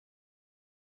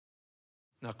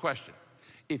Now, question.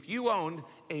 If you owned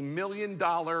 $1 million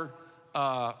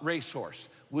racehorse,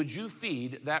 would you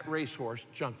feed that racehorse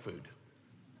junk food?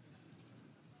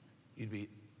 You'd be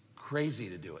crazy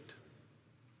to do it.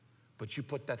 But you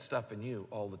put that stuff in you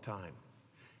all the time.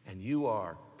 And you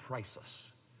are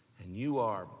priceless. And you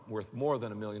are worth more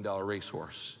than $1 million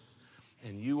racehorse.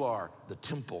 And you are the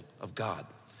temple of God.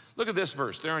 Look at this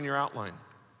verse there on your outline.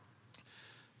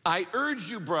 I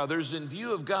urge you, brothers, in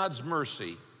view of God's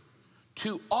mercy,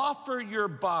 to offer your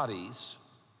bodies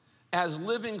as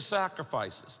living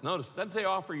sacrifices. Notice, it doesn't say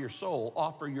offer your soul,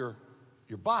 offer your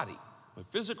body, a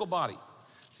physical body.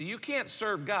 See, you can't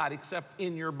serve God except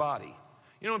in your body.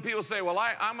 You know, when people say, well,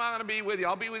 I'm not going to be with you.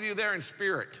 I'll be with you there in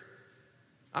spirit.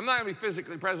 I'm not going to be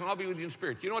physically present. I'll be with you in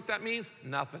spirit. You know what that means?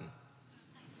 Nothing.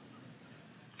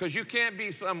 Because you can't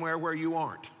be somewhere where you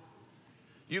aren't.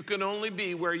 You can only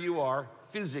be where you are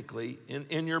physically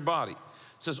in your body. It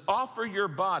says, offer your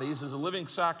bodies as a living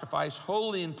sacrifice,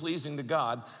 holy and pleasing to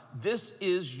God. This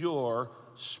is your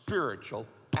spiritual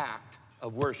act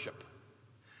of worship.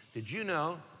 Did you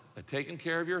know that taking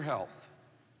care of your health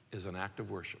is an act of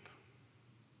worship?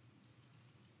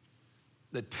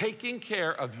 That taking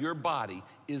care of your body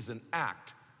is an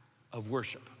act of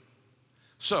worship.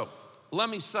 So, let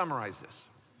me summarize this.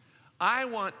 I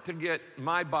want to get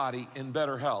my body in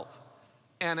better health.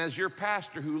 And as your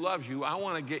pastor who loves you, I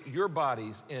want to get your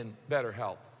bodies in better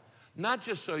health. Not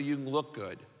just so you can look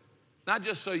good, not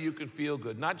just so you can feel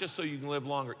good, not just so you can live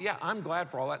longer. Yeah, I'm glad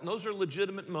for all that, and those are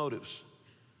legitimate motives.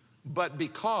 But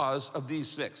because of these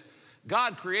six.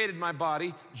 God created my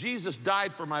body, Jesus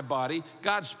died for my body,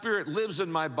 God's Spirit lives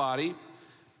in my body,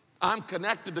 I'm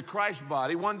connected to Christ's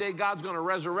body, one day God's going to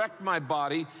resurrect my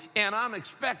body, and I'm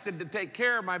expected to take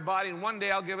care of my body, and one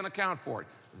day I'll give an account for it.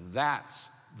 That's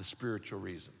the spiritual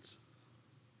reasons.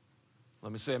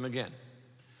 Let me say them again.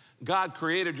 God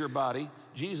created your body.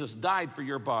 Jesus died for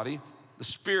your body. The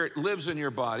Spirit lives in your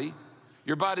body.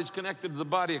 Your body's connected to the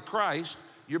body of Christ.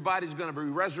 Your body's going to be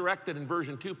resurrected in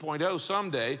version 2.0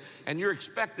 someday, and you're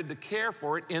expected to care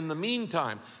for it in the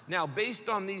meantime. Now, based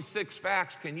on these six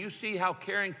facts, can you see how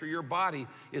caring for your body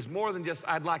is more than just,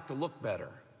 I'd like to look better?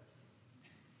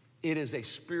 It is a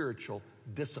spiritual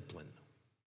discipline.